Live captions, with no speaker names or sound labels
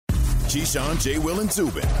Keyshawn, J. Will, and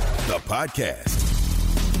Zubin, the podcast.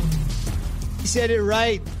 He said it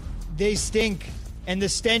right. They stink, and the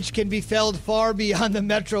stench can be felt far beyond the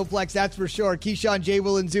Metroplex, that's for sure. Keyshawn, J.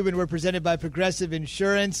 Will, and Zubin were presented by Progressive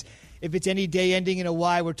Insurance. If it's any day ending in a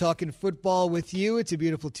Y, we're talking football with you. It's a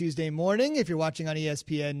beautiful Tuesday morning. If you're watching on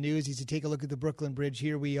ESPN News, you should take a look at the Brooklyn Bridge.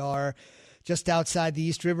 Here we are just outside the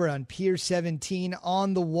East River on Pier 17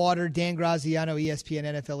 on the water. Dan Graziano, ESPN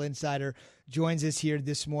NFL Insider, joins us here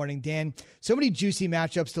this morning. Dan, so many juicy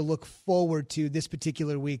matchups to look forward to this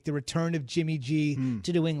particular week. The return of Jimmy G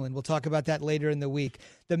to New England. We'll talk about that later in the week.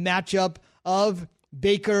 The matchup of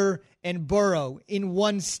Baker and Burrow in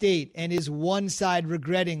one state, and is one side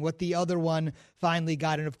regretting what the other one finally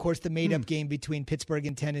got. And, of course, the made-up game between Pittsburgh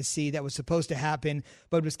and Tennessee that was supposed to happen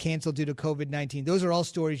but was canceled due to COVID-19. Those are all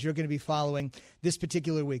stories you're going to be following this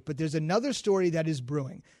particular week. But there's another story that is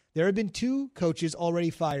brewing. There have been two coaches already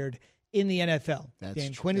fired in the NFL.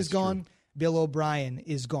 Dan Quinn is gone. True. Bill O'Brien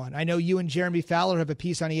is gone. I know you and Jeremy Fowler have a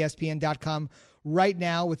piece on ESPN.com right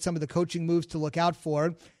now with some of the coaching moves to look out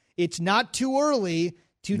for. It's not too early.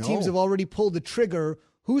 Two teams have already pulled the trigger.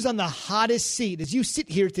 Who's on the hottest seat? As you sit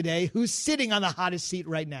here today, who's sitting on the hottest seat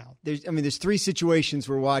right now? There's three situations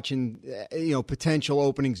we're watching, potential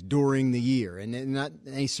openings during the year. And not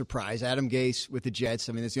any surprise. Adam Gase with the Jets.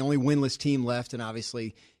 I mean, it's the only winless team left, and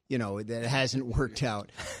obviously, that hasn't worked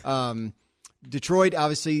out. Detroit,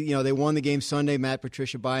 obviously, they won the game Sunday. Matt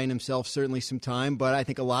Patricia buying himself certainly some time. But I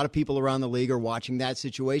think a lot of people around the league are watching that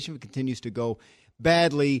situation. If it continues to go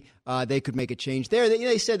badly, they could make a change there.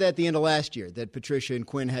 They said that at the end of last year, that Patricia and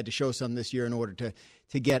Quinn had to show something this year in order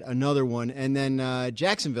to get another one. And then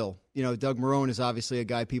Jacksonville, Doug Marrone is obviously a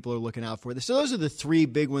guy people are looking out for. So those are the three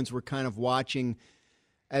big ones we're kind of watching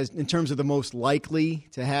as in terms of the most likely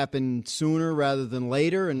to happen sooner rather than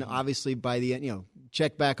later. And obviously by the end,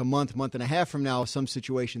 check back a month and a half from now, some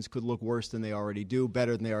situations could look worse than they already do,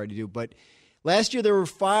 better than they already do. But last year there were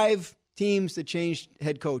 5 teams that changed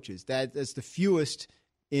head coaches. That's the fewest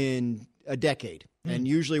in a decade. And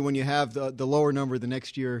usually when you have the lower number the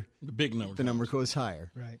next year, the big number, the number goes higher.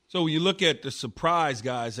 Right. So when you look at the surprise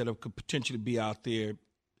guys that could potentially be out there,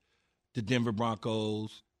 the Denver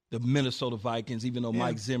Broncos, the Minnesota Vikings, even though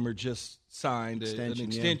Mike Zimmer just signed an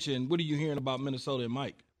extension. What are you hearing about Minnesota and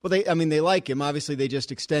Mike? Well, they like him. Obviously, they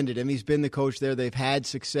just extended him. He's been the coach there. They've had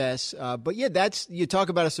success. But, you talk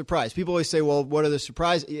about a surprise. People always say, well, what are the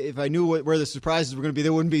surprises? If I knew where the surprises were going to be,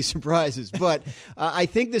 there wouldn't be surprises. But I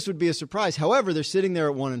think this would be a surprise. However, they're sitting there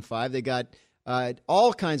at 1-5. They got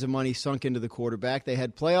all kinds of money sunk into the quarterback. They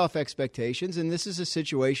had playoff expectations, and this is a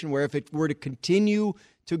situation where if it were to continue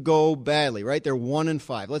to go badly, right, they're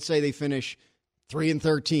 1-5. Let's say they finish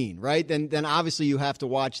 3-13, right? Then obviously you have to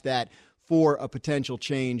watch that for a potential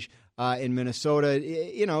change in Minnesota.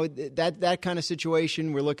 That kind of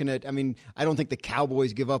situation we're looking at. I mean, I don't think the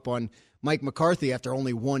Cowboys give up on Mike McCarthy after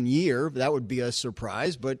only 1 year. That would be a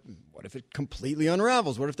surprise. But what if it completely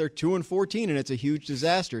unravels? What if they're 2-14 and it's a huge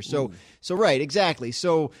disaster? So right, exactly.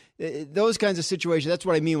 So those kinds of situations, that's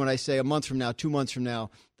what I mean when I say a month from now, 2 months from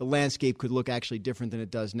now, the landscape could look actually different than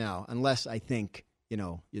it does now, unless I think,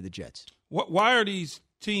 you're the Jets. Why are these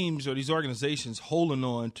teams or these organizations holding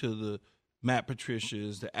on to the Matt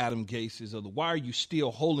Patricias, the Adam Gases, why are you still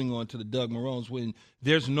holding on to the Doug Marrones when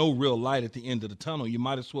there's no real light at the end of the tunnel? You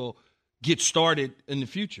might as well get started in the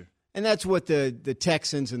future. And that's what the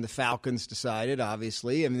Texans and the Falcons decided,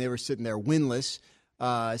 obviously. I mean, they were sitting there winless.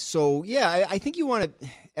 I think you want to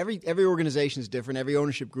 – every organization is different. Every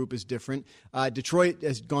ownership group is different. Detroit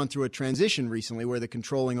has gone through a transition recently where the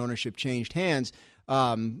controlling ownership changed hands,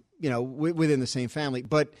 within the same family.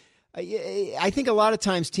 But I think a lot of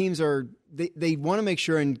times teams are they want to make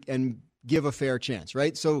sure and give a fair chance,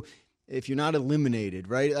 right? So if you're not eliminated,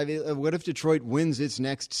 right? I mean, what if Detroit wins its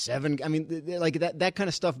next 7? I mean, like that kind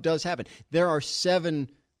of stuff does happen. There are 7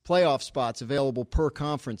 playoff spots available per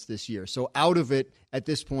conference this year. So out of it at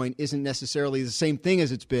this point isn't necessarily the same thing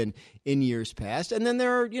as it's been in years past. And then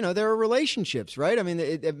there are relationships, right? I mean,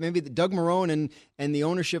 maybe Doug Marrone and the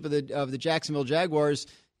ownership of the Jacksonville Jaguars,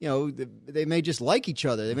 they may just like each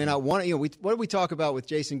other. They may not want to. What did we talk about with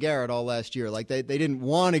Jason Garrett all last year? Like they didn't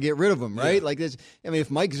want to get rid of him, right? Yeah. Like this. I mean, if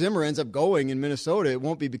Mike Zimmer ends up going in Minnesota, it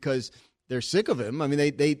won't be because they're sick of him. I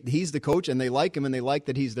mean, he's the coach and they like him and they like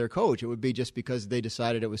that he's their coach. It would be just because they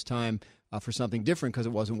decided it was time for something different because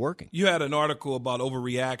it wasn't working. You had an article about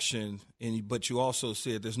overreaction, but you also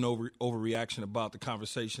said there's no overreaction about the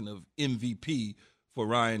conversation of MVP for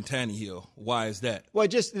Ryan Tannehill. Why is that? Well,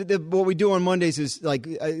 just what we do on Mondays is like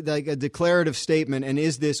a declarative statement, and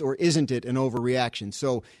is this or isn't it an overreaction?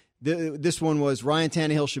 So This one was Ryan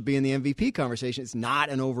Tannehill should be in the MVP conversation. It's not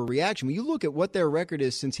an overreaction. When you look at what their record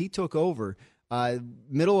is since he took over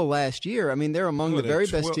middle of last year, I mean, they're among the very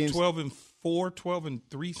best teams. 12-4,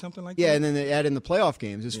 12-3, something like that. Yeah, and then they add in the playoff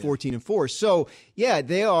games. It's 14-4. So, yeah,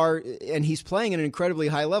 they are, and he's playing at an incredibly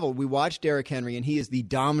high level. We watched Derrick Henry, and he is the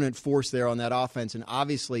dominant force there on that offense. And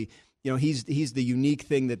obviously, he's the unique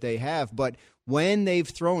thing that they have. But when they've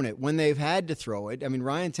thrown it, when they've had to throw it, I mean,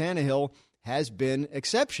 Ryan Tannehill has been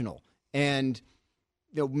exceptional and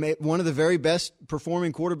one of the very best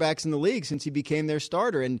performing quarterbacks in the league since he became their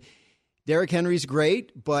starter. And Derrick Henry's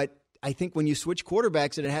great, but I think when you switch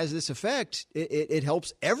quarterbacks and it has this effect, it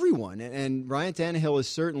helps everyone. And Ryan Tannehill is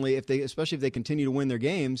certainly, especially if they continue to win their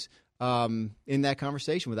games, in that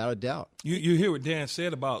conversation without a doubt. You hear what Dan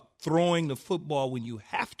said about throwing the football when you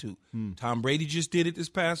have to. Tom Brady just did it this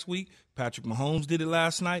past week. Patrick Mahomes did it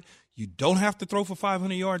last night. You don't have to throw for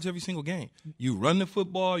 500 yards every single game. You run the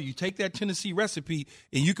football, you take that Tennessee recipe,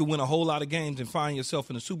 and you can win a whole lot of games and find yourself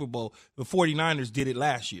in the Super Bowl. The 49ers did it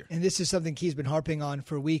last year. And this is something Key's been harping on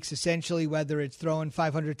for weeks, essentially, whether it's throwing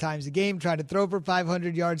 500 times a game, trying to throw for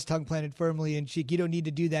 500 yards, tongue planted firmly in cheek. You don't need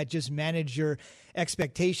to do that. Just manage your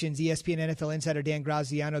expectations. ESPN NFL insider Dan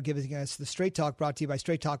Graziano giving us the Straight Talk, brought to you by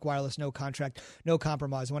Straight Talk Wireless. No contract, no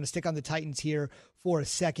compromise. I want to stick on the Titans here for a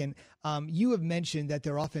second. You have mentioned that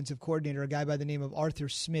their offensive coordinator, a guy by the name of Arthur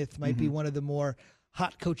Smith, might be one of the more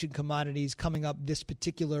hot coaching commodities coming up this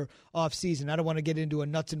particular offseason. I don't want to get into a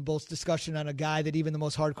nuts and bolts discussion on a guy that even the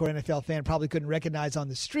most hardcore NFL fan probably couldn't recognize on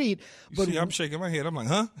the street. But see, I'm shaking my head. I'm like,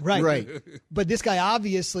 huh? Right. But this guy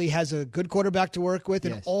obviously has a good quarterback to work with,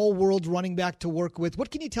 an all-world running back to work with. What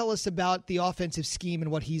can you tell us about the offensive scheme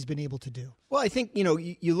and what he's been able to do? Well, I think,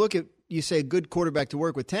 you look at, you say good quarterback to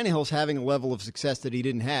work with. Tannehill's having a level of success that he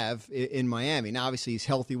didn't have in Miami. Now, obviously, he's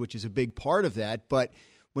healthy, which is a big part of that. But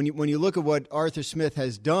when you look at what Arthur Smith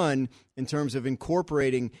has done in terms of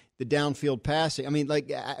incorporating the downfield passing, I mean,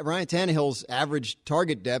 like Ryan Tannehill's average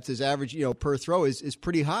target depth, his average per throw is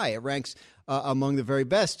pretty high. It ranks among the very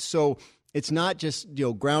best. So it's not just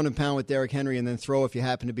ground and pound with Derrick Henry and then throw if you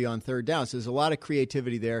happen to be on third down. So there's a lot of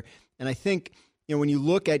creativity there. And I think when you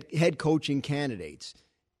look at head coaching candidates,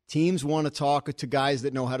 teams want to talk to guys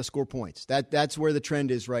that know how to score points. That's where the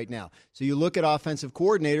trend is right now. So you look at offensive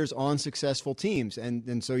coordinators on successful teams,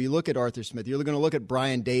 and so you look at Arthur Smith. You're going to look at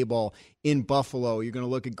Brian Daboll in Buffalo. You're going to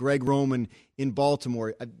look at Greg Roman in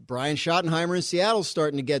Baltimore. Brian Schottenheimer in Seattle's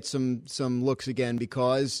starting to get some looks again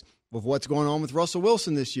because of what's going on with Russell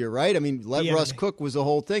Wilson this year, right? I mean, Russ cook was the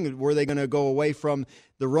whole thing. Were they going to go away from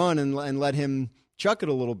the run and let him chuck it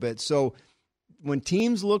a little bit? So when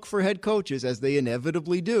teams look for head coaches, as they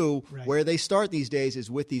inevitably do, where they start these days is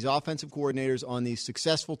with these offensive coordinators on these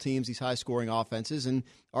successful teams, these high-scoring offenses, and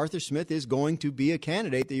Arthur Smith is going to be a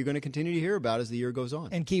candidate that you're going to continue to hear about as the year goes on.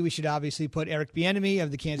 And Key, we should obviously put Eric Bieniemy of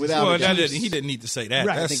the Kansas City. Well, he didn't need to say that.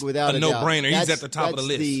 Right. That's I think without a no-brainer. He's at the top of the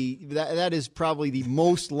list. That is probably the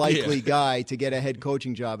most likely guy to get a head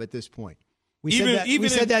coaching job at this point. We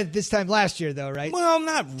said that this time last year, though, right? Well,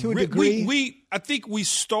 not to a degree. I think we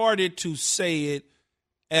started to say it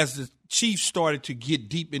as the Chiefs started to get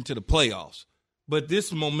deep into the playoffs. But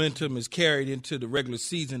this momentum is carried into the regular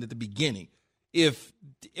season at the beginning. If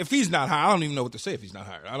he's not hired, I don't even know what to say if he's not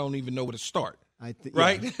hired. I don't even know where to start.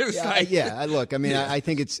 Right? Look, I mean, I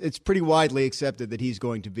think it's pretty widely accepted that he's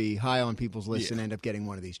going to be high on people's lists and end up getting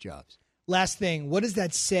one of these jobs. Last thing, what does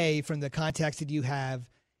that say from the context that you have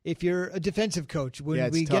if you're a defensive coach? When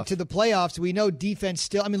we get to the playoffs, we know defense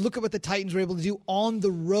still. I mean, look at what the Titans were able to do on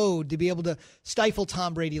the road to be able to stifle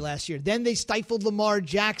Tom Brady last year. Then they stifled Lamar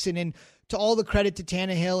Jackson, and to all the credit to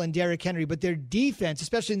Tannehill and Derrick Henry. But their defense,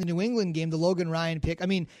 especially in the New England game, the Logan Ryan pick, I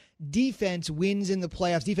mean, defense wins in the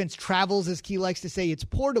playoffs. Defense travels, as Key likes to say. It's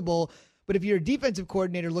portable. But if you're a defensive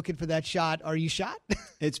coordinator looking for that shot, are you shot?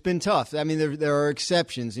 It's been tough. I mean, there are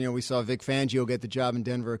exceptions. We saw Vic Fangio get the job in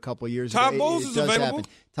Denver a couple of years ago. Todd Bowles is available. Happen.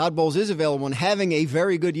 Todd Bowles is available and having a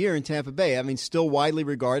very good year in Tampa Bay. I mean, still widely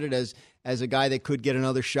regarded as a guy that could get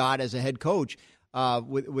another shot as a head coach,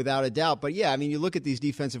 without a doubt. But, yeah, I mean, you look at these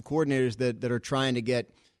defensive coordinators that are trying to get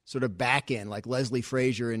sort of back in, like Leslie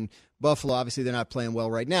Frazier in Buffalo. Obviously, they're not playing well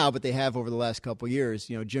right now, but they have over the last couple of years.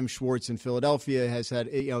 Jim Schwartz in Philadelphia has had,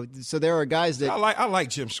 so there are guys that I like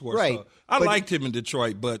Jim Schwartz. Right. I liked him in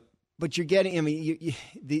Detroit, but you're getting, I mean,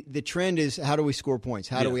 the trend is how do we score points?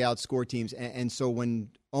 How do we outscore teams? And so when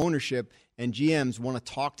ownership and GMs want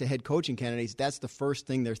to talk to head coaching candidates, that's the first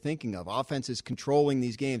thing they're thinking of. Offense is controlling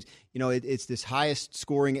these games. It's this highest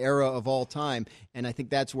scoring era of all time, and I think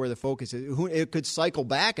that's where the focus is. It could cycle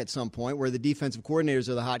back at some point where the defensive coordinators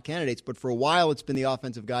are the hot candidates, but for a while it's been the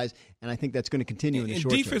offensive guys, and I think that's going to continue in the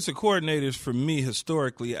short term. Defensive coordinators, for me,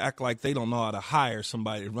 historically, act like they don't know how to hire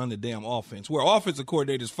somebody to run the damn offense, where offensive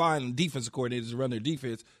coordinators find defensive coordinators to run their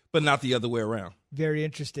defense, but not the other way around. Very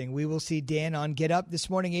interesting. We will see Dan on Get Up this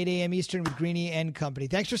morning, 8 a.m. Eastern with Greeny and company.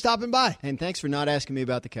 Thanks for stopping by. And thanks for not asking me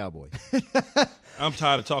about the Cowboys. I'm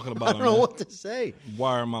tired of talking about them. I don't know what to say.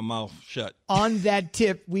 Wiring my mouth shut. On that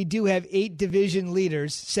tip, we do have 8 division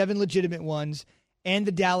leaders, 7 legitimate ones, and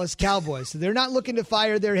the Dallas Cowboys. So they're not looking to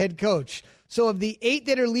fire their head coach. So of the 8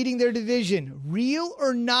 that are leading their division, real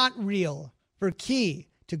or not real for Key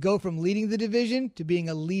to go from leading the division to being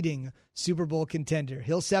a leading Super Bowl contender?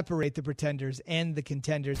 He'll separate the pretenders and the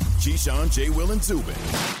contenders. Keyshawn, J. Will, and Zubin,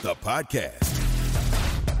 the podcast.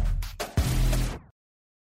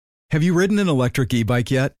 Have you ridden an electric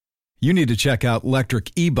e-bike yet? You need to check out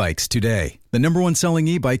Electric E-Bikes today, the #1 selling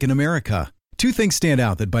e-bike in America. 2 things stand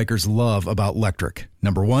out that bikers love about Electric.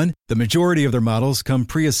 Number 1, the majority of their models come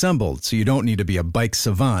pre-assembled, so you don't need to be a bike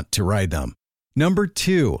savant to ride them. Number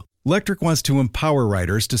 2, Electric wants to empower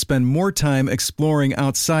riders to spend more time exploring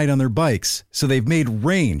outside on their bikes, so they've made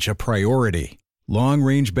range a priority.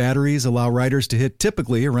 Long-range batteries allow riders to hit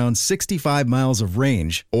typically around 65 miles of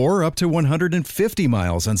range, or up to 150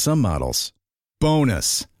 miles on some models.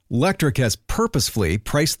 Bonus, Electric has purposefully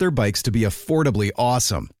priced their bikes to be affordably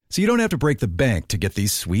awesome, so you don't have to break the bank to get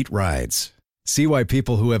these sweet rides. See why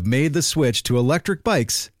people who have made the switch to electric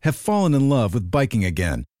bikes have fallen in love with biking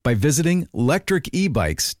again by visiting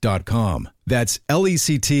electricebikes.com. That's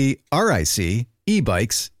LECTRIC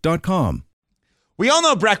ebikes.com. We all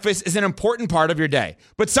know breakfast is an important part of your day,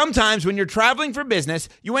 but sometimes when you're traveling for business,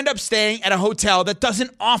 you end up staying at a hotel that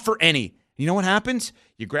doesn't offer any. You know what happens?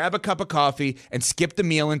 You grab a cup of coffee and skip the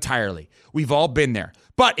meal entirely. We've all been there.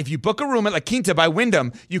 But if you book a room at La Quinta by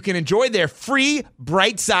Wyndham, you can enjoy their free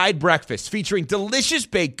Bright Side breakfast featuring delicious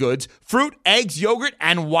baked goods, fruit, eggs, yogurt,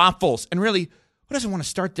 and waffles. And really, who doesn't want to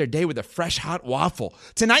start their day with a fresh, hot waffle?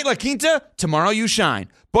 Tonight, La Quinta, tomorrow you shine.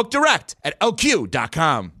 Book direct at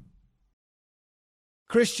LQ.com.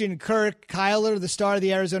 Christian Kirk, Kyler, the star of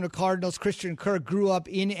the Arizona Cardinals. Christian Kirk grew up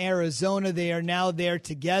in Arizona. They are now there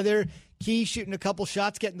together. Key shooting a couple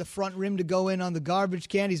shots, getting the front rim to go in on the garbage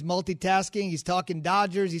can. He's multitasking. He's talking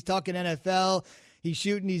Dodgers. He's talking NFL. He's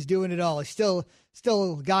shooting. He's doing it all. He's still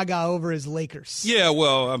gaga over his Lakers. Yeah,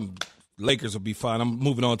 well, Lakers will be fine. I'm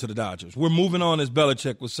moving on to the Dodgers. We're moving on, as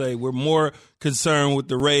Belichick would say. We're more concerned with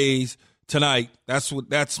the Rays tonight.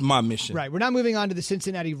 That's my mission. Right. We're not moving on to the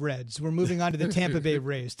Cincinnati Reds. We're moving on to the Tampa Bay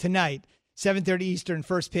Rays. Tonight, 7:30 Eastern,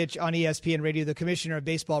 first pitch on ESPN Radio. The commissioner of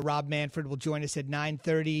baseball, Rob Manfred, will join us at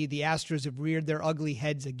 9:30. The Astros have reared their ugly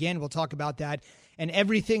heads again. We'll talk about that and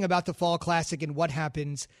everything about the Fall Classic and what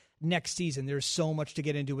happens next season. There's so much to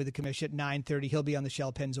get into with the commission at 9:30. He'll be on the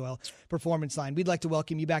Shell Pennzoil Performance Line. We'd like to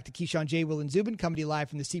welcome you back to Keyshawn, J. Will, and Zubin, coming to you live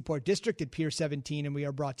from the Seaport District at Pier 17, and we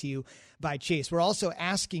are brought to you by Chase. We're also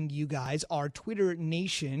asking you guys, our Twitter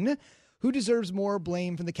nation, who deserves more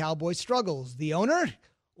blame from the Cowboys' struggles, the owner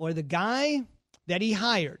or the guy that he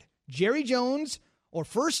hired, Jerry Jones or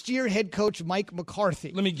first-year head coach Mike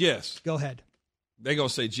McCarthy? Let me guess. Go ahead. They're going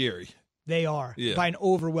to say Jerry. They are, by an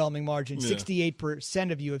overwhelming margin. Yeah.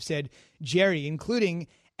 68% of you have said Jerry, including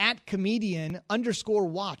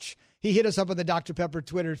 @comedian_watch. He hit us up on the Dr. Pepper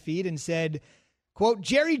Twitter feed and said, quote,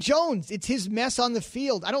 Jerry Jones, it's his mess on the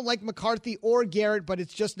field. I don't like McCarthy or Garrett, but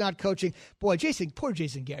it's just not coaching. Boy, poor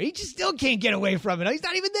Jason Garrett, he just still can't get away from it. He's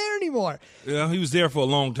not even there anymore. Yeah, he was there for a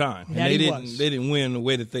long time. And they didn't win the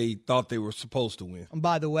way that they thought they were supposed to win. And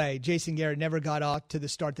by the way, Jason Garrett never got off to the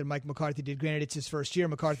start that Mike McCarthy did. Granted, it's his first year.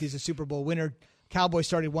 McCarthy's a Super Bowl winner. Cowboys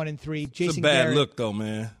started 1-3. Jason It's a bad Garrett look, though,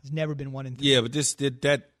 man. has never been 1-3. Yeah, but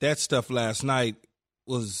that stuff last night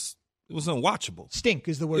was unwatchable. Stink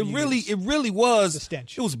is the word. It really was. The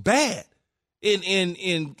stench. It was bad.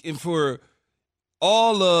 And for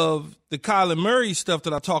all of the Kyler Murray stuff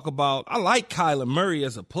that I talk about, I like Kyler Murray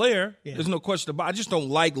as a player. Yeah. There's no question about it. I just don't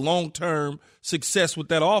like long-term success with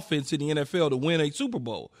that offense in the NFL to win a Super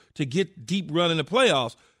Bowl, to get deep run in the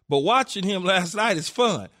playoffs. But watching him last night is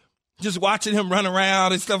fun. Just watching him run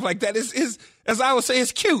around and stuff like that is, as I would say,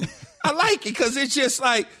 it's cute. I like it because it's just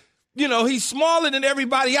like, he's smaller than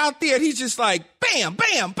everybody out there. He's just like, bam,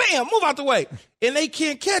 bam, bam, move out the way. And they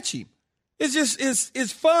can't catch him. It's just,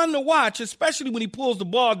 it's fun to watch, especially when he pulls the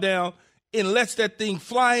ball down and lets that thing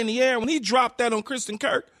fly in the air. When he dropped that on Christian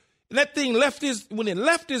Kirk, and that thing left his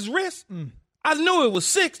wrist, I knew it was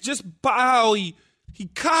 6 just by how he he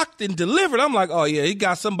cocked and delivered. I'm like, oh, yeah, he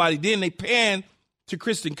got somebody. Then they panned to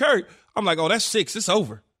Kristen Kirk. I'm like, oh, that's 6. It's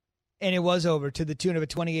over. And it was over to the tune of a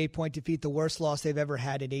 28-point defeat, the worst loss they've ever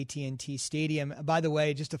had at AT&T Stadium. By the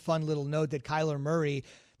way, just a fun little note that Kyler Murray,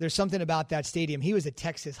 there's something about that stadium. He was a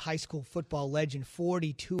Texas high school football legend,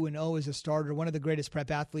 42-0 as a starter, one of the greatest prep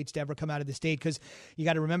athletes to ever come out of the state, because you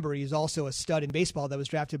got to remember he's also a stud in baseball that was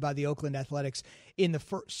drafted by the Oakland Athletics in the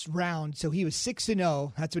first round. So he was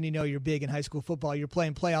 6-0. That's when you know you're big in high school football. You're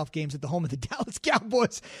playing playoff games at the home of the Dallas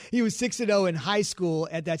Cowboys. He was 6-0 in high school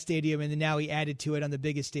at that stadium, and then now he added to it on the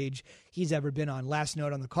biggest stage he's ever been on. Last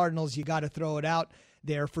note on the Cardinals, you got to throw it out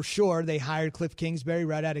there for sure. They hired Cliff Kingsbury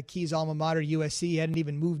right out of Key's alma mater, USC. He hadn't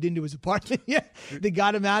even moved into his apartment yet. They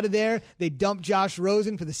got him out of there. They dumped Josh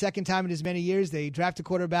Rosen for the second time in as many years. They drafted a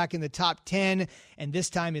quarterback in the top 10, and this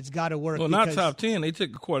time it's got to work. Well, not top 10. They took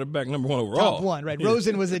a quarterback number 1 overall. Top 1, right. Yeah.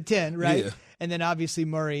 Rosen was at 10, right? Yeah. And then obviously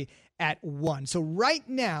Murray at 1. So right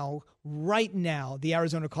now, the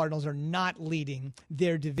Arizona Cardinals are not leading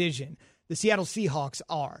their division. The Seattle Seahawks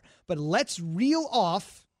are. But let's reel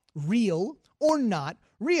or not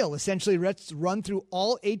real. Essentially, let's run through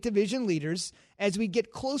all 8 division leaders as we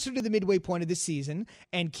get closer to the midway point of the season.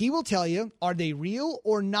 And Key will tell you, are they real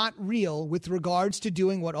or not real with regards to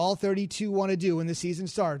doing what all 32 want to do when the season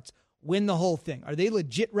starts? Win the whole thing. Are they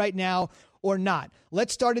legit right now or not?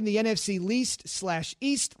 Let's start in the NFC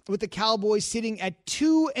East with the Cowboys sitting at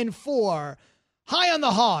 2-4, high on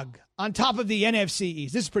the hog, on top of the NFC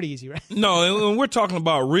East. This is pretty easy, right? No, and we're talking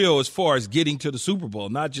about real as far as getting to the Super Bowl,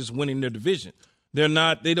 not just winning their division.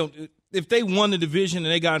 If they won the division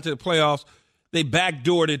and they got into the playoffs, they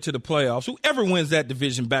backdoored it to the playoffs. Whoever wins that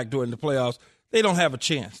division backdoored in the playoffs, they don't have a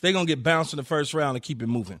chance. They're going to get bounced in the first round and keep it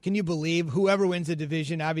moving. Can you believe whoever wins the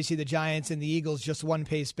division, obviously the Giants and the Eagles just one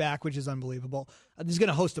pace back, which is unbelievable, is going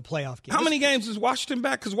to host a playoff game. How many games is Washington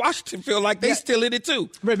back? Because Washington feel like they still in it too.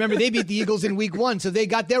 Remember, they beat the Eagles in week 1, so they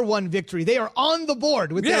got their one victory. They are on the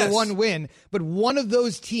board with their one win, but one of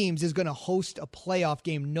those teams is going to host a playoff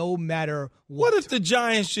game no matter what. What if the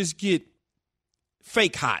Giants just get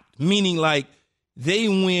fake hot, meaning like they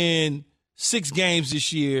win 6 games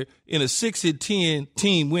this year, and a 6-10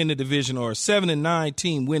 team win the division, or a 7-9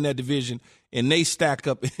 team win that division, and they stack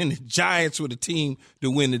up, and the Giants were the team to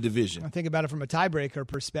win the division? I think about it from a tiebreaker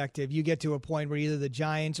perspective. You get to a point where either the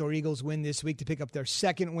Giants or Eagles win this week to pick up their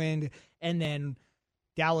second win, and then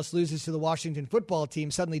Dallas loses to the Washington football team.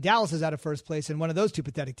 Suddenly Dallas is out of first place, and one of those two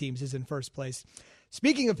pathetic teams is in first place.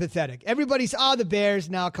 Speaking of pathetic, everybody's, the Bears.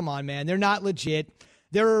 Now, come on, man. They're not legit.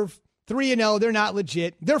 They're 3-0, they're not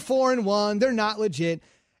legit. They're 4-1, they're not legit.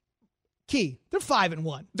 Key, they're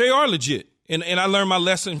 5-1. They are legit. And I learned my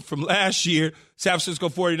lesson from last year, San Francisco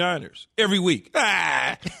 49ers, every week.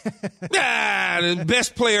 The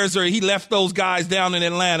best players he left those guys down in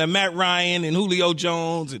Atlanta, Matt Ryan and Julio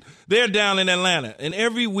Jones, and they're down in Atlanta. And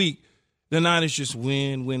every week, the Niners just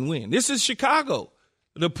win, win, win. This is Chicago.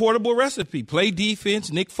 The portable recipe. Play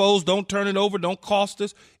defense. Nick Foles, don't turn it over. Don't cost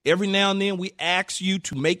us. Every now and then we ask you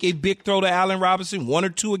to make a big throw to Allen Robinson, 1 or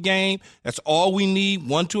 2 a game. That's all we need.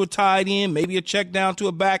 1 to a tight end, maybe a check down to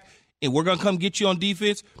a back. And we're going to come get you on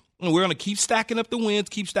defense. And we're going to keep stacking up the wins,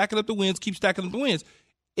 keep stacking up the wins, keep stacking up the wins.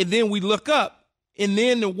 And then we look up, and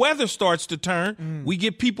then the weather starts to turn. We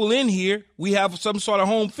get people in here. We have some sort of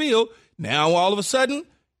home field. Now all of a sudden,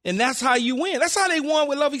 and that's how you win. That's how they won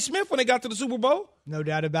with Lovie Smith when they got to the Super Bowl. No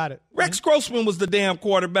doubt about it. Rex Grossman was the damn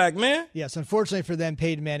quarterback, man. Yes, unfortunately for them,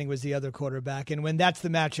 Peyton Manning was the other quarterback. And when that's the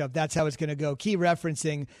matchup, that's how it's going to go. Key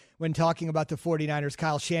referencing when talking about the 49ers,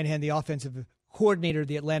 Kyle Shanahan, the offensive coordinator of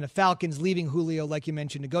the Atlanta Falcons, leaving Julio, like you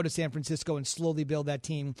mentioned, to go to San Francisco and slowly build that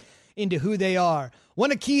team into who they are.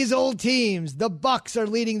 One of Key's old teams, the Bucs, are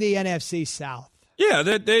leading the NFC South. Yeah,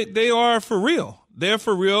 they are for real. They're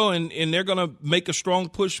for real, and they're going to make a strong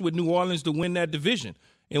push with New Orleans to win that division.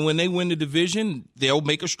 And when they win the division, they'll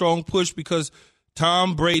make a strong push because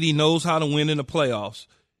Tom Brady knows how to win in the playoffs.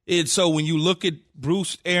 And so when you look at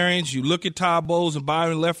Bruce Arians, you look at Todd Bowles and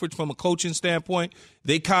Byron Leftwich from a coaching standpoint,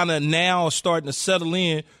 they kind of now are starting to settle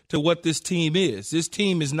in to what this team is. This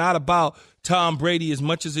team is not about Tom Brady as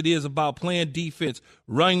much as it is about playing defense,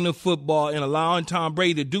 running the football, and allowing Tom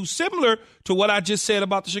Brady to do similar to what I just said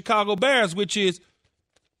about the Chicago Bears, which is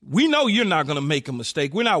we know you're not going to make a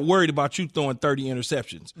mistake. We're not worried about you throwing 30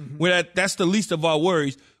 interceptions. That's the least of our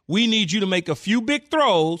worries. We need you to make a few big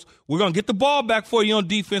throws. We're going to get the ball back for you on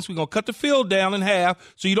defense. We're going to cut the field down in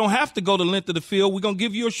half so you don't have to go the length of the field. We're going to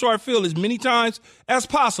give you a short field as many times as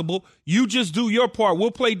possible. You just do your part. We'll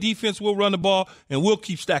play defense, we'll run the ball, and we'll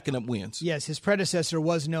keep stacking up wins. Yes, his predecessor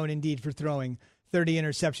was known indeed for throwing 30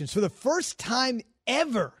 interceptions. For the first time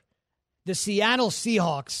ever, the Seattle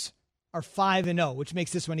Seahawks are 5-0, which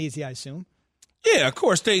makes this one easy, I assume. Yeah, of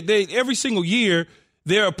course. They every single year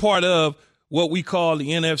they're a part of what we call the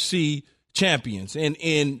NFC champions,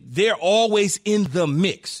 and they're always in the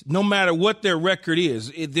mix, no matter what their record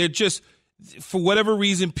is. They're just, for whatever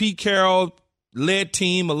reason, Pete Carroll led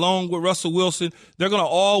team along with Russell Wilson, they're going to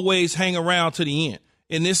always hang around to the end.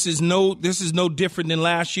 And this is no different than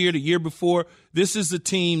last year, the year before. This is a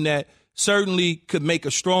team that certainly could make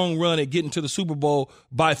a strong run at getting to the Super Bowl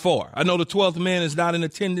by far. I know the 12th man is not in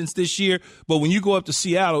attendance this year, but when you go up to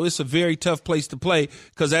Seattle, it's a very tough place to play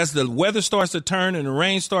because as the weather starts to turn and the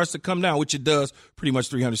rain starts to come down, which it does pretty much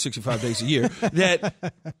 365 days a year,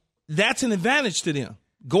 that's an advantage to them.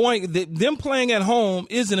 Them playing at home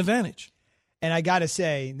is an advantage. And I got to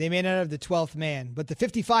say, they may not have the 12th man, but the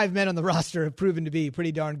 55 men on the roster have proven to be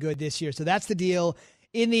pretty darn good this year. So that's the deal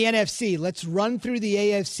in the NFC. Let's run through the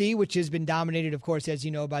AFC, which has been dominated, of course, as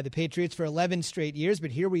you know, by the Patriots for 11 straight years.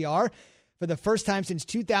 But here we are. For the first time since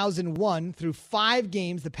 2001, through 5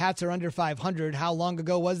 games, the Pats are under 500. How long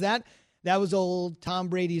ago was that? That was old Tom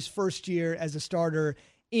Brady's first year as a starter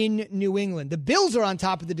in New England. The Bills are on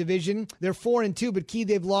top of the division. They're 4-2, but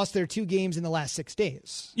they've lost their 2 games in the last 6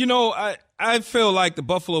 days. You know, I feel like the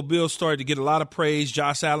Buffalo Bills started to get a lot of praise.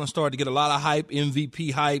 Josh Allen started to get a lot of hype,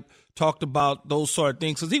 MVP hype, talked about those sort of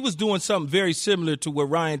things because he was doing something very similar to what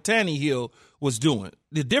Ryan Tannehill was doing.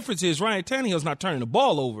 The difference is Ryan Tannehill's not turning the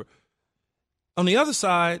ball over. On the other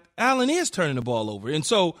side, Allen is turning the ball over. And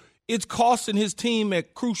so it's costing his team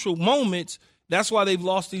at crucial moments. That's why they've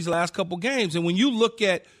lost these last couple games. And when you look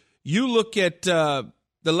at the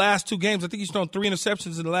last 2 games, I think he's thrown 3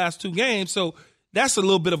 interceptions in the last 2 games. So that's a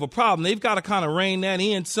little bit of a problem. They've got to kind of rein that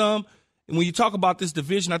in some. And when you talk about this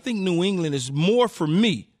division, I think New England is more, for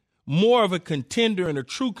me, more of a contender and a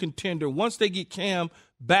true contender once they get Cam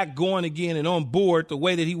back going again and on board the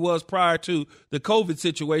way that he was prior to the COVID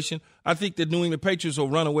situation. I think the New England Patriots will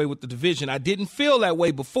run away with the division. I didn't feel that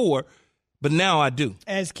way before, but now I do.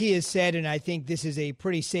 As Key has said, and I think this is a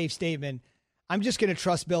pretty safe statement, I'm just going to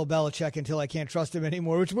trust Bill Belichick until I can't trust him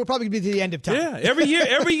anymore, which will probably be to the end of time. Yeah, every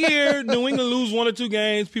year, New England lose 1 or 2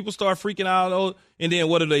 games, people start freaking out, and then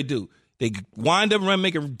what do? They wind up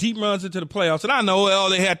making deep runs into the playoffs. And I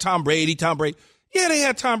know, they had Tom Brady. Yeah, they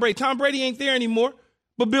had Tom Brady. Tom Brady ain't there anymore,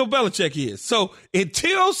 but Bill Belichick is. So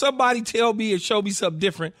until somebody tell me and show me something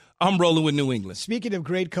different, I'm rolling with New England. Speaking of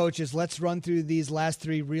great coaches, let's run through these last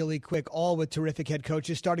 3 really quick, all with terrific head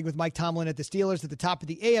coaches, starting with Mike Tomlin at the Steelers at the top of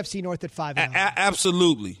the AFC North at 5-0.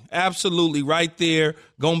 Absolutely. Right there.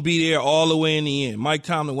 Going to be there all the way in the end. Mike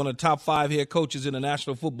Tomlin, one of the top 5 head coaches in the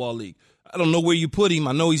National Football League. I don't know where you put him.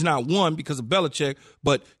 I know he's not 1 because of Belichick,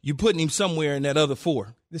 but you're putting him somewhere in that other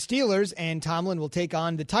 4. The Steelers and Tomlin will take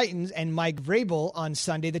on the Titans and Mike Vrabel on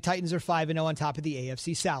Sunday. The Titans are 5-0 on top of the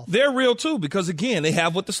AFC South. They're real, too, because, again, they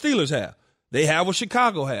have what the Steelers have. They have what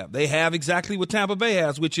Chicago have. They have exactly what Tampa Bay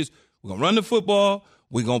has, which is we're going to run the football,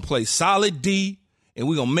 we're going to play solid D, and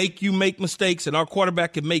we're going to make you make mistakes, and our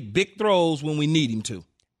quarterback can make big throws when we need him to.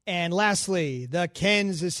 And lastly, the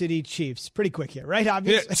Kansas City Chiefs. Pretty quick here, right?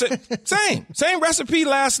 Obviously. Yeah, same recipe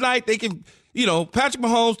last night. They can, Patrick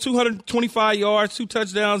Mahomes, 225 yards, 2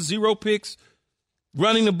 touchdowns, 0 picks,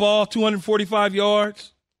 running the ball, 245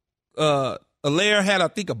 yards. Allaire had, I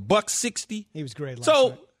think, $160. He was great last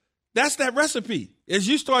night. That's that recipe. As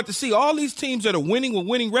you start to see all these teams that are winning with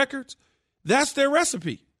winning records, that's their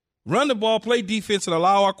recipe. Run the ball, play defense, and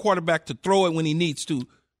allow our quarterback to throw it when he needs to. And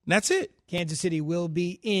that's it. Kansas City will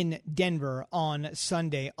be in Denver on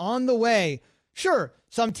Sunday. On the way, sure,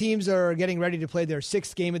 some teams are getting ready to play their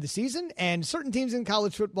 6th game of the season, and certain teams in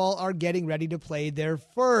college football are getting ready to play their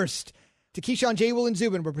first. To Keyshawn, J. Will, and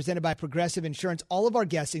Zubin, we're presented by Progressive Insurance. All of our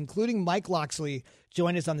guests, including Mike Locksley,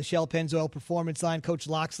 join us on the Shell Pennzoil Performance Line. Coach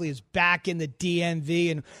Locksley is back in the DMV,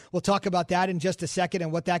 and we'll talk about that in just a second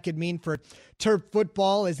and what that could mean for Terp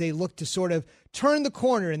football as they look to sort of turn the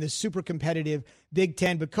corner in this super competitive Big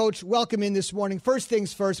Ten. But, Coach, welcome in this morning. First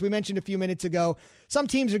things first, we mentioned a few minutes ago, some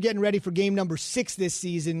teams are getting ready for game number 6 this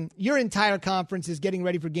season. Your entire conference is getting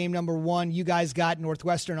ready for game number 1. You guys got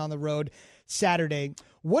Northwestern on the road Saturday.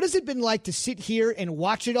 What has it been like to sit here and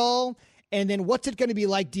watch it all? And then what's it going to be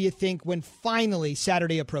like, do you think, when finally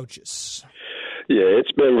Saturday approaches? Yeah,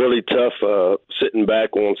 it's been really tough sitting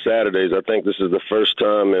back on Saturdays. I think this is the first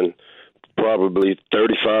time in probably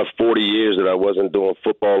 35, 40 years that I wasn't doing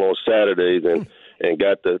football on Saturdays and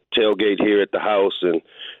got the tailgate here at the house and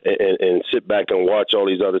sit back and watch all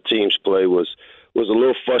these other teams play was a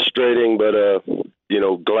little frustrating, but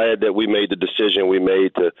glad that we made the decision we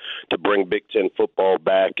made to bring Big Ten football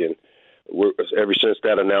back. And ever since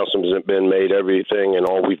that announcement has been made, everything and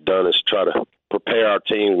all we've done is try to prepare our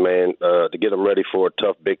teams, man, to get them ready for a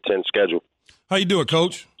tough Big Ten schedule. How you doing,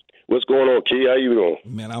 Coach? What's going on, Key? How you doing?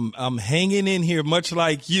 Man, I'm hanging in here much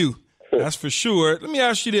like you. That's for sure. Let me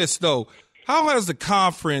ask you this, though. How has the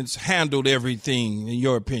conference handled everything, in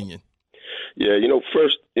your opinion? Yeah,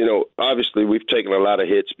 first, obviously we've taken a lot of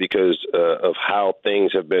hits because of how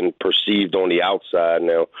things have been perceived on the outside.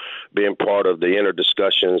 Now, being part of the inner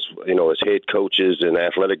discussions, as head coaches and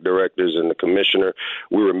athletic directors and the commissioner,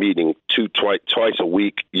 we were meeting twice a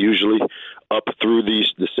week, usually, up through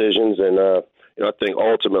these decisions. And I think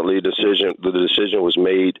ultimately the decision was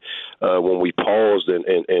made when we paused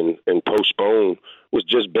and postponed was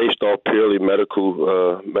just based off purely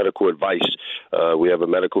medical advice. We have a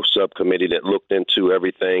medical subcommittee that looked into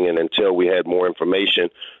everything, and until we had more information,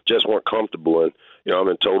 just weren't comfortable. And I'm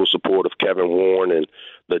in total support of Kevin Warren and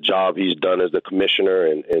the job he's done as the commissioner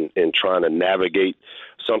and trying to navigate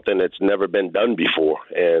something that's never been done before.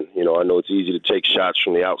 And, I know it's easy to take shots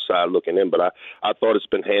from the outside looking in, but I thought it's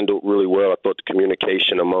been handled really well. I thought the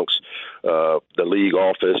communication amongst the league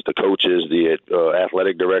office, the coaches, the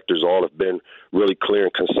athletic directors, all have been really clear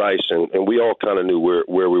and concise, and we all kind of knew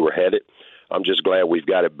where we were headed. I'm just glad we've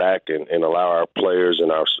got it back and allow our players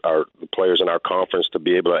and our players in our conference to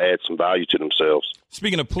be able to add some value to themselves.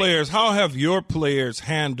 Speaking of players, how have your players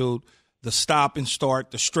handled the stop and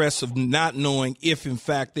start, the stress of not knowing if, in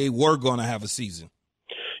fact, they were going to have a season?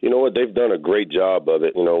 You know what? They've done a great job of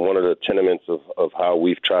it. One of the tenements of how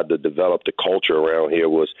we've tried to develop the culture around here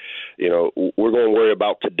was, we're going to worry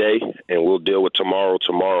about today and we'll deal with tomorrow.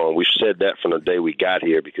 And we've said that from the day we got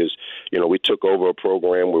here because, we took over a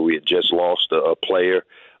program where we had just lost a player.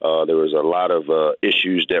 There was a lot of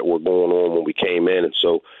issues that were going on when we came in. And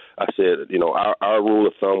so I said, our rule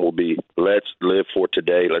of thumb will be let's live for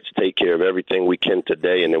today. Let's take care of everything we can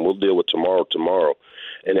today, and then we'll deal with tomorrow.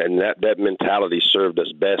 And that mentality served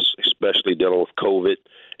us best, especially dealing with COVID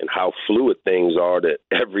and how fluid things are, that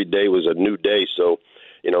every day was a new day. So,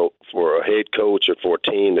 for a head coach or for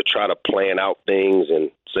a team to try to plan out things and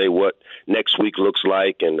say what next week looks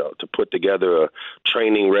like and to put together a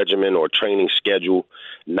training regimen or training schedule,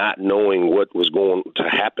 not knowing what was going to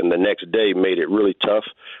happen the next day made it really tough.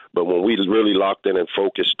 But when we really locked in and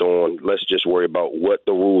focused on let's just worry about what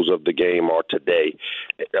the rules of the game are today,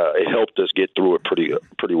 it helped us get through it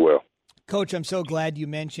pretty well. Coach, I'm so glad you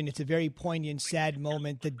mentioned it's a very poignant, sad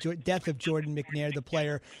moment, the death of Jordan McNair, the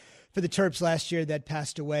player for the Terps last year that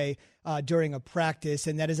passed away during a practice.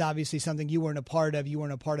 And that is obviously something you weren't a part of. You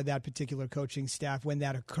weren't a part of that particular coaching staff when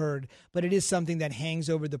that occurred. But it is something that hangs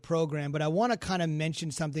over the program. But I want to kind of mention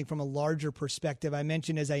something from a larger perspective. I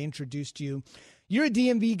mentioned as I introduced you, you're a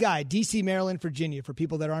DMV guy, D.C., Maryland, Virginia, for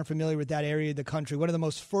people that aren't familiar with that area of the country, one of the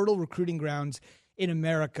most fertile recruiting grounds in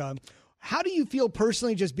America. How do you feel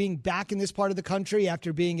personally just being back in this part of the country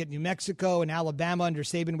after being at New Mexico and Alabama under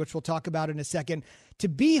Saban, which we'll talk about in a second, to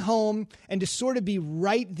be home and to sort of be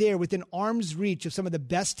right there within arm's reach of some of the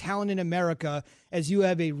best talent in America as you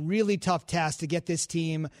have a really tough task to get this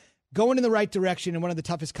team going in the right direction in one of the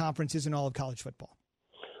toughest conferences in all of college football?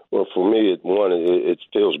 Well, for me, it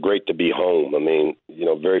feels great to be home. I mean,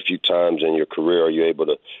 very few times in your career are you able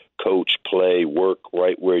to coach, play, work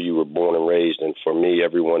right where you were born and raised. And for me,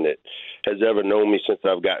 everyone that has ever known me since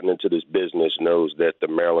I've gotten into this business knows that the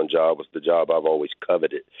Maryland job was the job I've always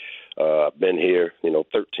coveted. I've been here,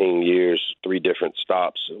 13 years, 3 different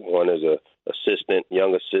stops, one as a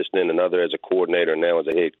young assistant, another as a coordinator, and now as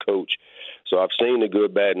a head coach. So I've seen the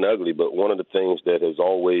good, bad, and ugly, but one of the things that has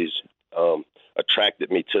always attracted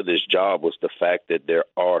me to this job was the fact that there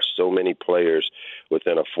are so many players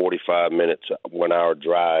within a 45-minute to 1-hour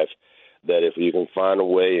drive that if you can find a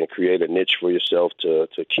way and create a niche for yourself to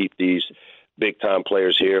keep these big-time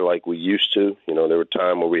players here like we used to. There were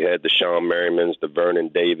times where we had the Sean Merrimans, the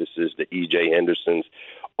Vernon Davises, the E.J. Hendersons.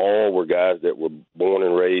 All were guys that were born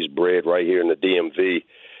and raised, bred right here in the DMV.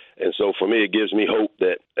 And so for me, it gives me hope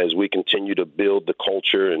that as we continue to build the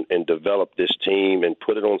culture and develop this team and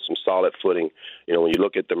put it on some solid footing, when you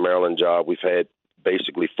look at the Maryland job, we've had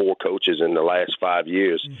basically 4 coaches in the last 5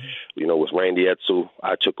 years. Mm-hmm. With Randy Edsall,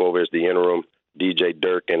 I took over as the interim, DJ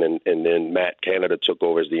Durkin, and then Matt Canada took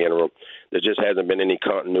over as the interim. There just hasn't been any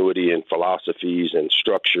continuity in philosophies and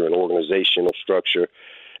structure and organizational structure.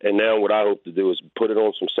 And now what I hope to do is put it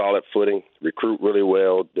on some solid footing, recruit really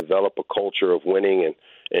well, develop a culture of winning,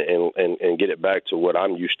 and get it back to what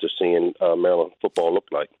I'm used to seeing Maryland football look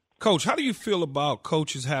like. Coach, how do you feel about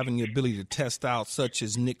coaches having the ability to test out, such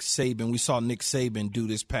as Nick Saban? We saw Nick Saban do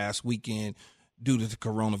this past weekend due to the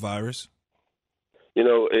coronavirus.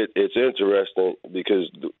 It's interesting because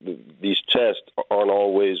these tests aren't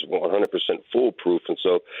always 100% foolproof, and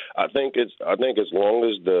so I think as long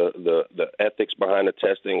as the ethics behind the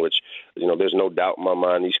testing, which there's no doubt in my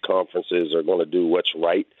mind, these conferences are going to do what's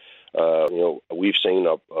right. We've seen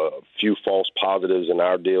a few false positives in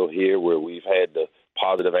our deal here, where we've had the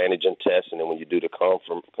positive antigen test, and then when you do the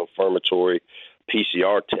confirmatory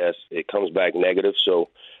PCR test, it comes back negative. So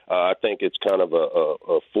I think it's kind of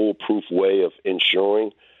a foolproof way of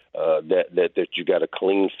ensuring that you got a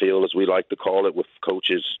clean field, as we like to call it, with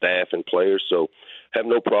coaches, staff, and players. So have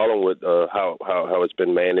no problem with how it's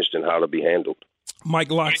been managed and how to be handled.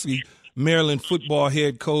 Mike Locksley, Maryland football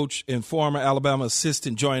head coach and former Alabama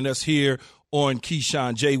assistant, joining us here on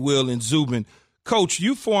Keyshawn, J. Will, and Zubin. Coach,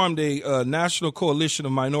 you formed a national coalition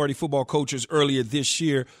of minority football coaches earlier this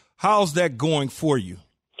year. How's that going for you?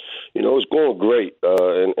 It's going great,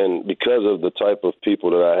 and because of the type of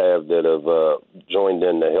people that I have that have joined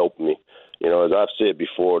in to help me. As I've said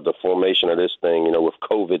before, the formation of this thing, with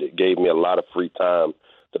COVID, it gave me a lot of free time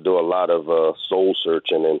to do a lot of soul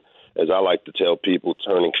searching. And as I like to tell people,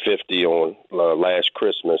 turning 50 on last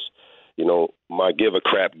Christmas, my give a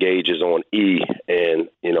crap gauge is on E. And,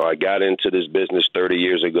 I got into this business 30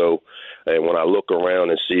 years ago. And when I look around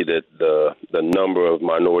and see that the number of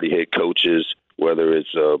minority head coaches, whether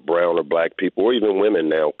it's brown or black people, or even women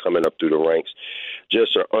now coming up through the ranks,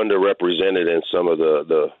 just are underrepresented in some of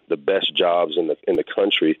the best jobs in the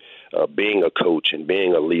country, being a coach and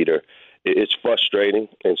being a leader. It's frustrating.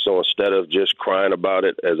 And so instead of just crying about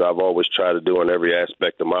it, as I've always tried to do in every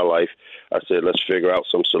aspect of my life, I said, let's figure out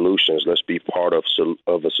some solutions. Let's be part of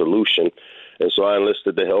a solution. And so I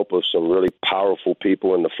enlisted the help of some really powerful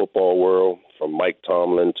people in the football world, from Mike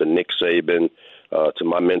Tomlin to Nick Saban, to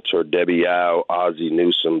my mentor, Debbie Howe, Ozzie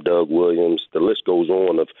Newsome, Doug Williams. The list goes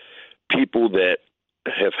on of people that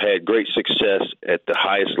have had great success at the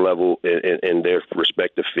highest level in their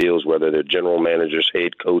respective fields, whether they're general managers,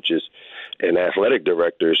 head coaches, and athletic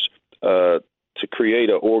directors, to create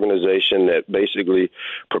an organization that basically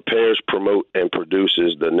prepares, promote, and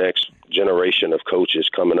produces the next generation of coaches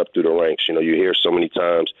coming up through the ranks. You hear so many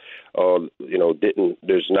times,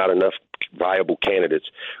 there's not enough viable candidates.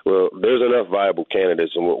 Well, there's enough viable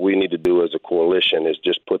candidates, and what we need to do as a coalition is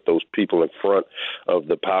just put those people in front of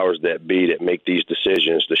the powers that be that make these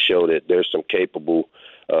decisions to show that there's some capable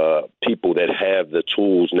people that have the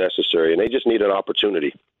tools necessary, and they just need an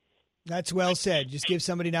opportunity. That's well said. Just give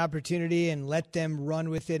somebody an opportunity and let them run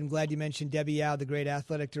with it. I'm glad you mentioned Debbie Howe, the great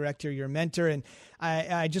athletic director, your mentor. And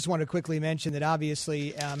I just want to quickly mention that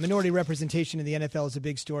obviously minority representation in the NFL is a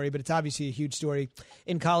big story, but it's obviously a huge story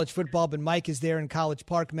in college football. But Mike is there in College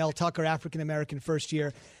Park. Mel Tucker, African-American first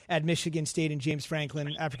year at Michigan State, and James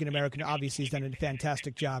Franklin, African-American, obviously has done a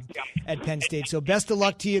fantastic job at Penn State. So best of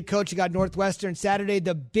luck to you, Coach. You got Northwestern Saturday.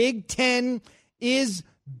 The Big Ten is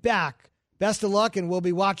back. Best of luck, and we'll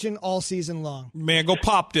be watching all season long. Man, go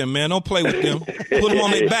pop them, man. Don't play with them. Put them on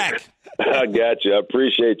their back. I got you. I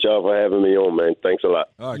appreciate y'all for having me on, man. Thanks a lot.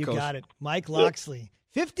 All right, you Coach. Got it. Mike Locksley,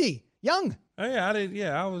 50, young. Oh, yeah, I did.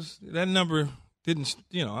 Yeah, I was. That number didn't.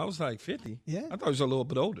 I was like 50. Yeah, I thought he was a little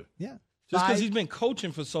bit older. Yeah, just because he's been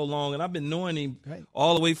coaching for so long, and I've been knowing him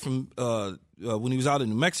all the way from when he was out in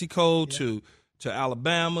New Mexico to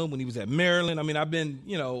Alabama, when he was at Maryland. I mean, I've been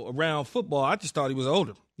around football. I just thought he was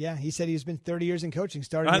older. Yeah, he said he's been 30 years in coaching,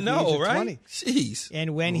 starting at the age of 20. Jeez.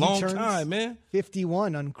 And when Long he turns time, man.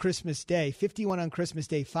 51 on Christmas Day,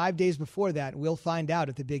 5 days before that, we'll find out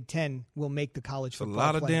if the Big Ten will make the college football playoff. A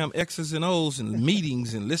lot of playoff. damn X's and O's and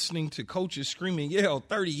meetings and listening to coaches screaming, yell,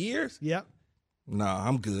 30 years? Yep. Nah,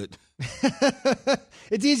 I'm good.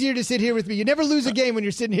 It's easier to sit here with me. You never lose a game when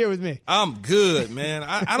you're sitting here with me. I'm good, man.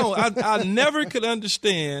 I never could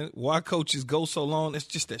understand why coaches go so long. It's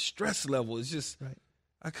just that stress level. It's just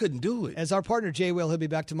I couldn't do it. As our partner, Jay Will, he'll be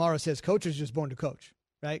back tomorrow, says coach is just born to coach,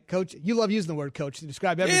 right? Coach, you love using the word coach to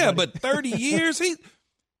describe everybody. Yeah, but 30 years,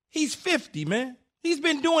 he's 50, man. He's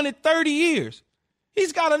been doing it 30 years.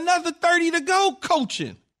 He's got another 30 to go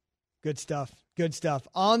coaching. Good stuff. Good stuff.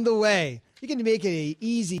 On the way, you can make an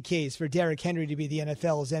easy case for Derrick Henry to be the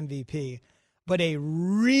NFL's MVP, but a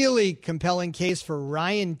really compelling case for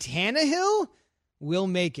Ryan Tannehill will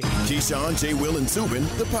make it. Keyshawn, J. Will, and Zubin,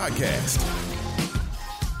 the podcast.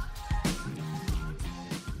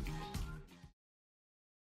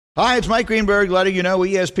 Hi, it's Mike Greenberg letting you know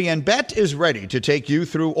ESPN Bet is ready to take you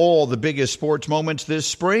through all the biggest sports moments this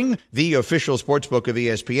spring. The official sportsbook of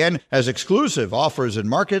ESPN has exclusive offers and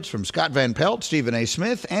markets from Scott Van Pelt, Stephen A.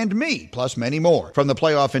 Smith, and me, plus many more. From the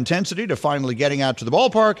playoff intensity to finally getting out to the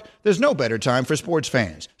ballpark, there's no better time for sports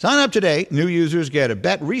fans. Sign up today. New users get a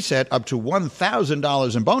bet reset up to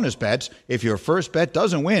 $1,000 in bonus bets if your first bet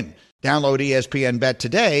doesn't win. Download ESPN Bet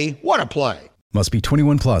today. What a play. Must be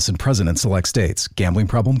 21 plus and present in select states. Gambling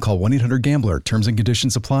problem? Call 1-800-GAMBLER. Terms and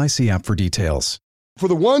conditions apply. See app for details. For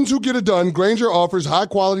the ones who get it done, Grainger offers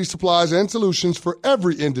high-quality supplies and solutions for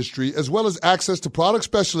every industry, as well as access to product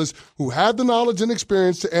specialists who have the knowledge and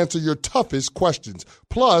experience to answer your toughest questions.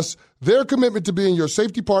 Plus, their commitment to being your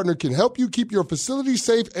safety partner can help you keep your facility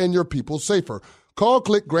safe and your people safer. Call,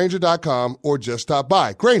 click Grainger.com, or just stop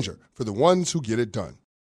by. Grainger, for the ones who get it done.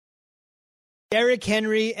 Derrick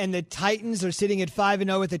Henry and the Titans are sitting at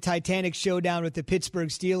 5-0 at the Titanic showdown with the Pittsburgh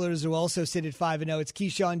Steelers, who also sit at 5-0. It's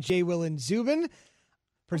Keyshawn, J. Will, and Zubin.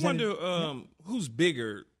 I wonder who's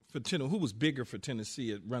bigger for Tennessee. Who was bigger for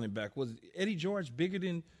Tennessee at running back? Was Eddie George bigger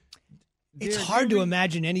than Derrick It's hard Henry? to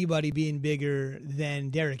imagine anybody being bigger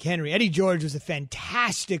than Derrick Henry. Eddie George was a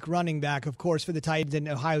fantastic running back, of course, for the Titans and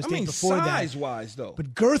Ohio State before that. Size-wise, though.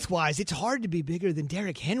 But girth-wise, it's hard to be bigger than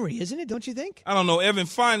Derrick Henry, isn't it? Don't you think? I don't know. Evan,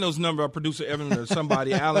 find those numbers. Our producer Evan or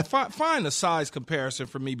somebody, Alan, find a size comparison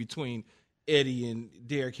for me between Eddie and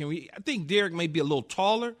Derrick Henry. I think Derrick may be a little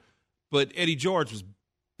taller, but Eddie George was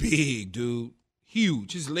big, dude.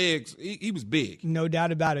 Huge. His legs, he was big. No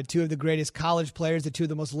doubt about it. Two of the greatest college players, the two of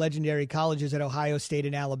the most legendary colleges at Ohio State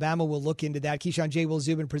and Alabama. We'll look into that. Keyshawn, J. Will,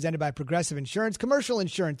 Zubin, presented by Progressive Insurance. Commercial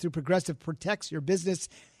insurance through Progressive protects your business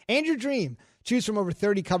and your dream. Choose from over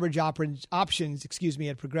 30 coverage options at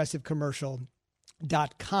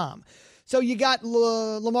progressivecommercial.com. So you got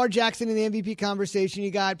Lamar Jackson in the MVP conversation.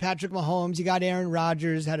 You got Patrick Mahomes. You got Aaron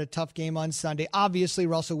Rodgers, had a tough game on Sunday. Obviously,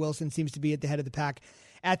 Russell Wilson seems to be at the head of the pack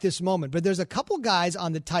at this moment. But there's a couple guys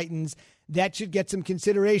on the Titans that should get some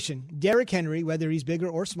consideration. Derrick Henry, whether he's bigger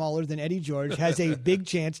or smaller than Eddie George, has a big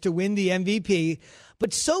chance to win the MVP.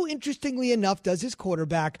 But so interestingly enough, does his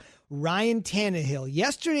quarterback, Ryan Tannehill.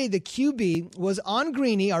 Yesterday, the QB was on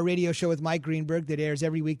Greeny, our radio show with Mike Greenberg that airs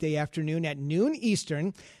every weekday afternoon at noon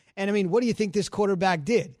Eastern. And, I mean, what do you think this quarterback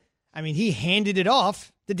did? I mean, he handed it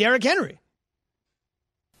off to Derrick Henry.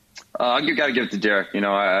 You got to give it to Derrick. You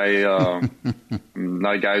know, I'm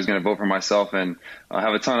not a guy who's going to vote for myself, and I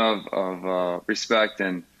have a ton of respect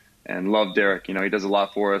and love Derrick. You know, he does a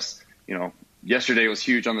lot for us. You know, yesterday was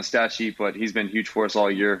huge on the stat sheet, but he's been huge for us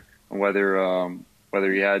all year, whether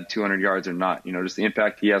he had 200 yards or not. You know, just the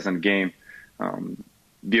impact he has on the game,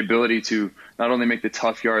 the ability to not only make the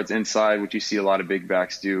tough yards inside, which you see a lot of big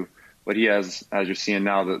backs do, but he has, as you're seeing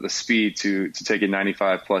now, the speed to take it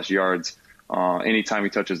 95-plus yards anytime he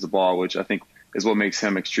touches the ball, which I think is what makes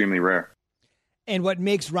him extremely rare. And what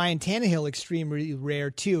makes Ryan Tannehill extremely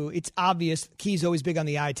rare, too, it's obvious. Key's always big on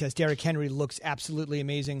the eye test. Derrick Henry looks absolutely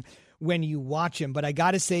amazing when you watch him. But I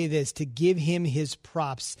got to say this, to give him his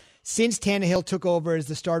props. Since Tannehill took over as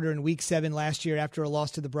the starter in Week 7 last year after a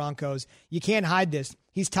loss to the Broncos, you can't hide this.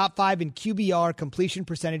 He's top 5 in QBR, completion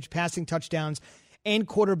percentage, passing touchdowns, and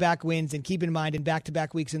quarterback wins. And keep in mind, in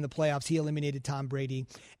back-to-back weeks in the playoffs, he eliminated Tom Brady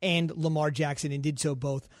and Lamar Jackson and did so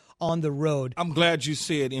both on the road. I'm glad you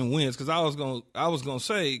said in wins, because I was gonna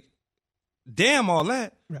say, damn all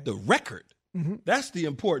that, right. The record. Mm-hmm. That's the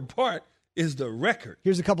important part, is the record.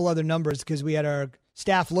 Here's a couple other numbers because we had our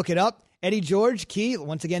staff look it up. Eddie George, Key,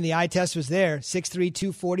 once again, the eye test was there. 6'3",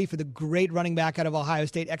 240 for the great running back out of Ohio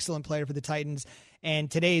State. Excellent player for the Titans.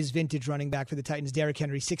 And today's vintage running back for the Titans, Derrick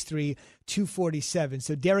Henry, 6'3", 247.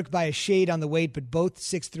 So Derrick by a shade on the weight, but both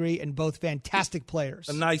 6'3", and both fantastic players.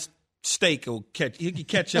 A nice steak will catch. He can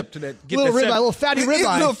catch up to that. Get little ribeye, little fatty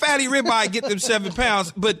ribeye. Little fatty ribeye, get them 7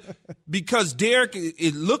 pounds. But because Derrick,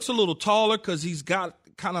 it looks a little taller because he's got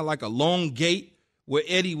kind of like a long gait, where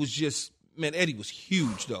Eddie was just, man, Eddie was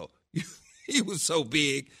huge, though. He was so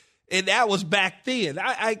big. And that was back then.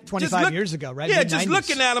 25 years ago, right? Yeah, Mid-90s. Just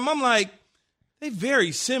looking at him, I'm like, they're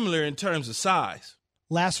very similar in terms of size.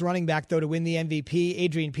 Last running back, though, to win the MVP,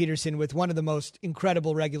 Adrian Peterson, with one of the most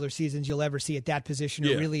incredible regular seasons you'll ever see at that position,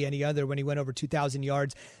 or really any other, when he went over 2,000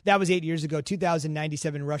 yards. That was 8 years ago,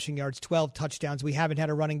 2,097 rushing yards, 12 touchdowns. We haven't had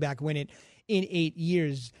a running back win it in 8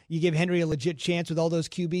 years. You give Henry a legit chance with all those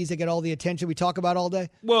QBs that get all the attention we talk about all day?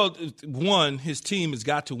 Well, one, his team has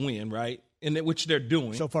got to win, right? Which they're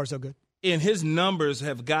doing. So far, so good. And his numbers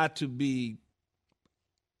have got to be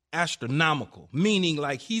astronomical, meaning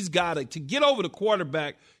like he's got to get over the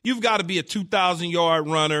quarterback, you've got to be a 2,000-yard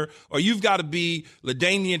runner, or you've got to be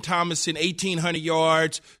LaDainian Tomlinson, 1,800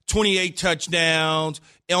 yards, 28 touchdowns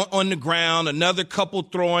on the ground, another couple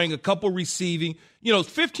throwing, a couple receiving.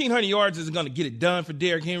 1,500 yards isn't going to get it done for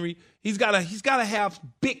Derrick Henry. He's got to have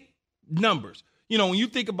big numbers. When you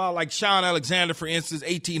think about like Sean Alexander, for instance,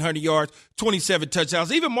 1,800 yards, 27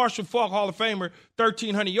 touchdowns. Even Marshall Faulk, Hall of Famer,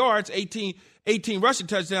 1,300 yards, 18 rushing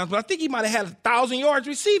touchdowns. But I think he might have had 1,000 yards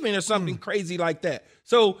receiving or something crazy like that.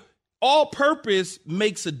 So all-purpose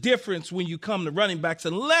makes a difference when you come to running backs,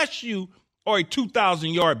 unless you are a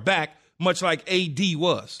 2,000-yard back, much like A.D.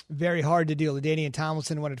 was. Very hard to do. LaDainian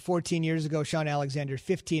Tomlinson won it 14 years ago. Sean Alexander,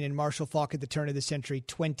 15, and Marshall Faulk at the turn of the century,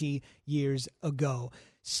 20 years ago.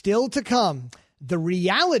 Still to come, the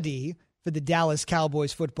reality for the Dallas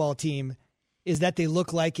Cowboys football team is that they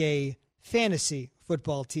look like a fantasy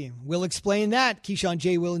football team. We'll explain that. Keyshawn,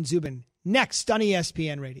 J. Will, and Zubin next on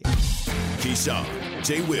ESPN Radio. Keyshawn,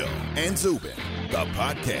 J. Will, and Zubin, the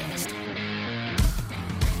podcast.